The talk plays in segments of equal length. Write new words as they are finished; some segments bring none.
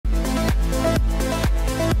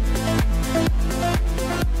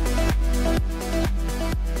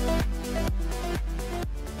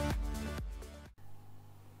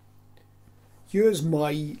Here's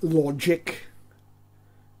my Logik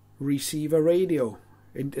RECIVA radio,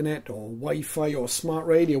 internet or Wi-Fi or smart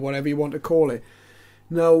radio, whatever you want to call it.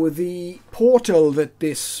 Now the portal that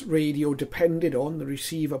this radio depended on, the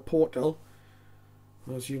RECIVA portal,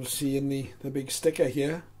 as you'll see in the big sticker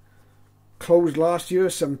here, closed last year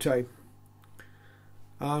sometime.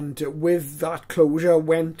 And with that closure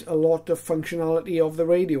went a lot of functionality of the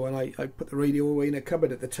radio, and I put the radio away in a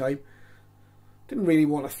cupboard at the time. Didn't really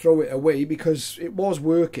want to throw it away because it was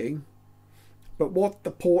working, but what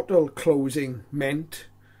the portal closing meant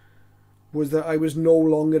was that I was no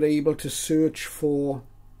longer able to search for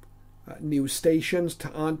new stations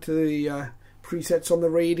to add to the presets on the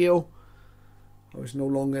radio. I was no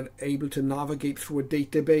longer able to navigate through a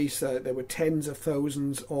database. There were tens of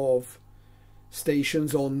thousands of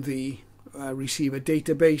stations on the RECIVA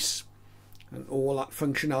database, and all that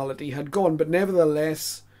functionality had gone, but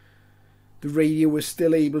nevertheless the radio was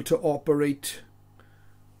still able to operate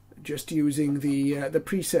just using the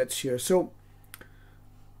presets here. So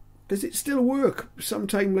does it still work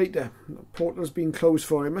sometime later? The portal's been closed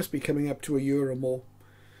for, it must be coming up to a year or more.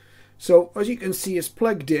 So as you can see, it's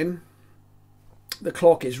plugged in. The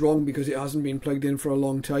clock is wrong because it hasn't been plugged in for a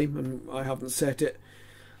long time and I haven't set it.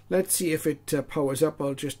 Let's see if it powers up.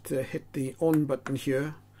 I'll just hit the on button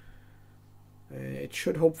here. It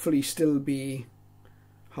should hopefully still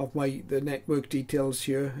have the network details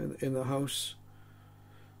here in the house,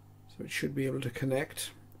 so it should be able to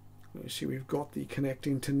connect. You see we've got the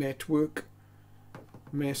connecting to network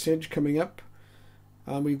message coming up,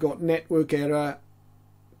 and we've got network error,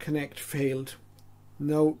 connect failed.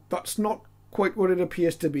 No, that's not quite what it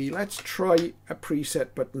appears to be. Let's try a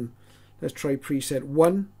preset button. Let's try preset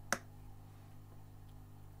 1.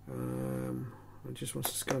 It just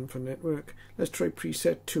wants to scan for network. Let's try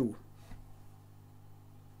preset 2.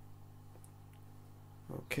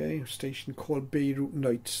 Okay, station called Beirut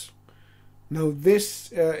Nights. Now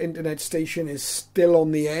this internet station is still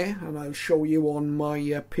on the air, and I'll show you on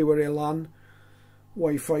my Pure LAN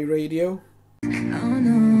Wi-Fi radio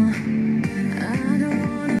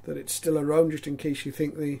that it's still around, just in case you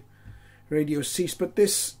think the radio ceased. But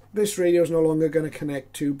this radio is no longer going to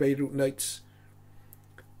connect to Beirut Nights,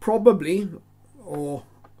 probably or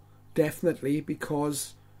definitely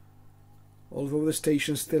because although the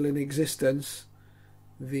station's still in existence,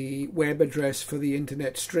 the web address for the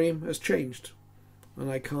internet stream has changed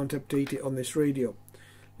and I can't update it on this radio.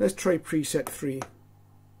 Let's try preset 3,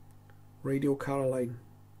 Radio Caroline,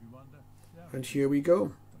 and here we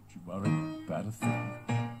go. Don't you worry about a thing.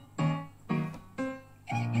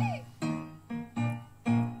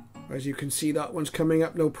 As you can see, that one's coming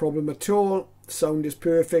up, no problem at all. Sound is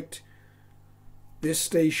perfect. This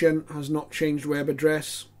station has not changed web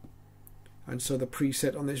address, and so the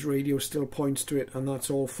preset on this radio still points to it, and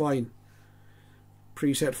that's all fine.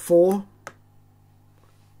 Preset 4,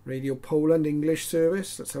 Radio Poland English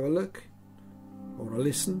service. Let's have a look, or a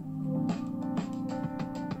listen.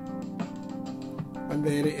 And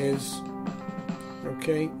there it is.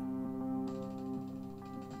 Okay.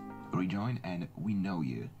 Rejoin and We Know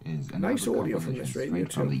You is a nice audio from this radio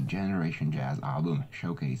too. From the Generation Jazz album,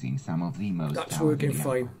 showcasing some of the most. That's working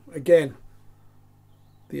fine. Again,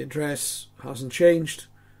 the address hasn't changed.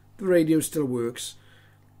 The radio still works.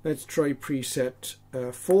 Let's try preset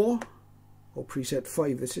 4, or preset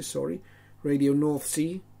 5. This is, sorry, Radio North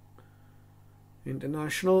Sea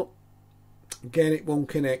International. Again, it won't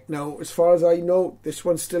connect. Now, as far as I know, this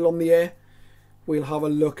one's still on the air. We'll have a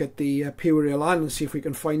look at the Pure LAN and see if we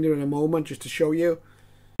can find it in a moment, just to show you.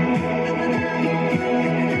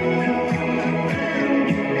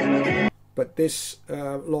 But this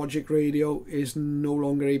Logik radio is no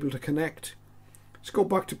longer able to connect. Let's go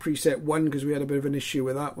back to preset 1 because we had a bit of an issue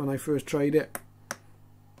with that when I first tried it.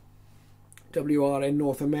 WRN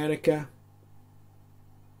North America.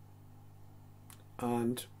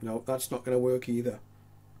 And no, that's not going to work either.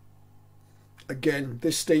 Again,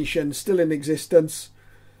 this station still in existence.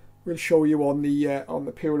 We'll show you on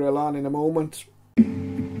the Pure LAN in a moment.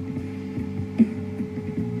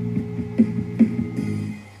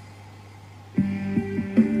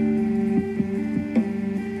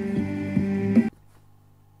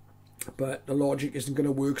 But the Logik isn't going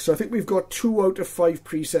to work. So I think we've got 2 out of 5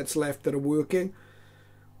 presets left that are working.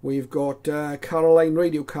 We've got Caroline,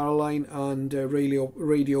 Radio Caroline, and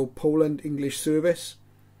Radio Poland English service.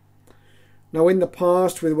 Now in the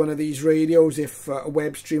past with one of these radios, if a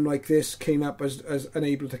web stream like this came up as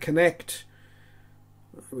unable to connect,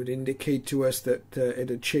 it would indicate to us that it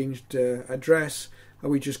had changed address,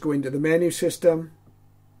 and we just go into the menu system.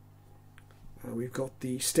 We've got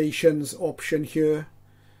the stations option here.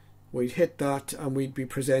 we'd hit that and we'd be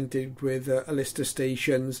presented with a list of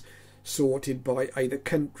stations sorted by either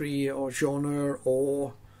country or genre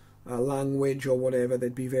or language or whatever.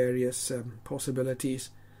 There'd be various possibilities.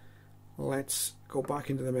 Let's go back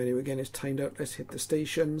into the menu again. It's timed out. Let's hit the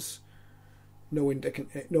stations. No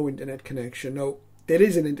internet connection. No, there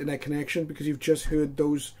is an internet connection because you've just heard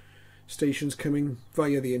those stations coming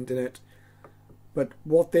via the internet. But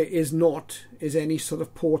what there is not is any sort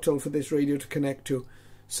of portal for this radio to connect to.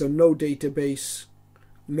 So no database,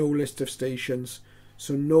 no list of stations.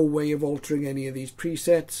 So no way of altering any of these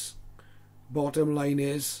presets. Bottom line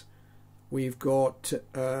is we've got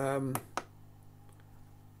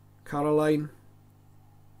Caroline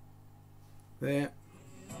there.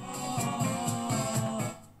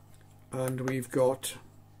 And we've got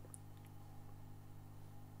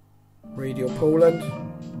Radio Poland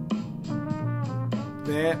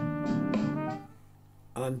there.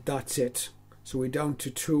 And that's it. So we're down to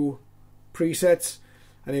 2 presets.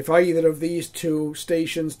 And if either of these 2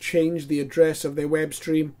 stations change the address of their web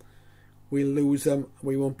stream, we'll lose them.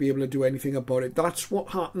 We won't be able to do anything about it. That's what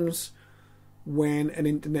happens when an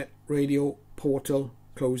internet radio portal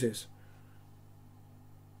closes.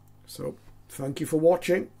 So thank you for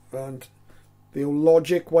watching, and the old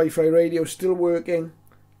Logik Wi-Fi radio still working,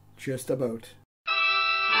 just about.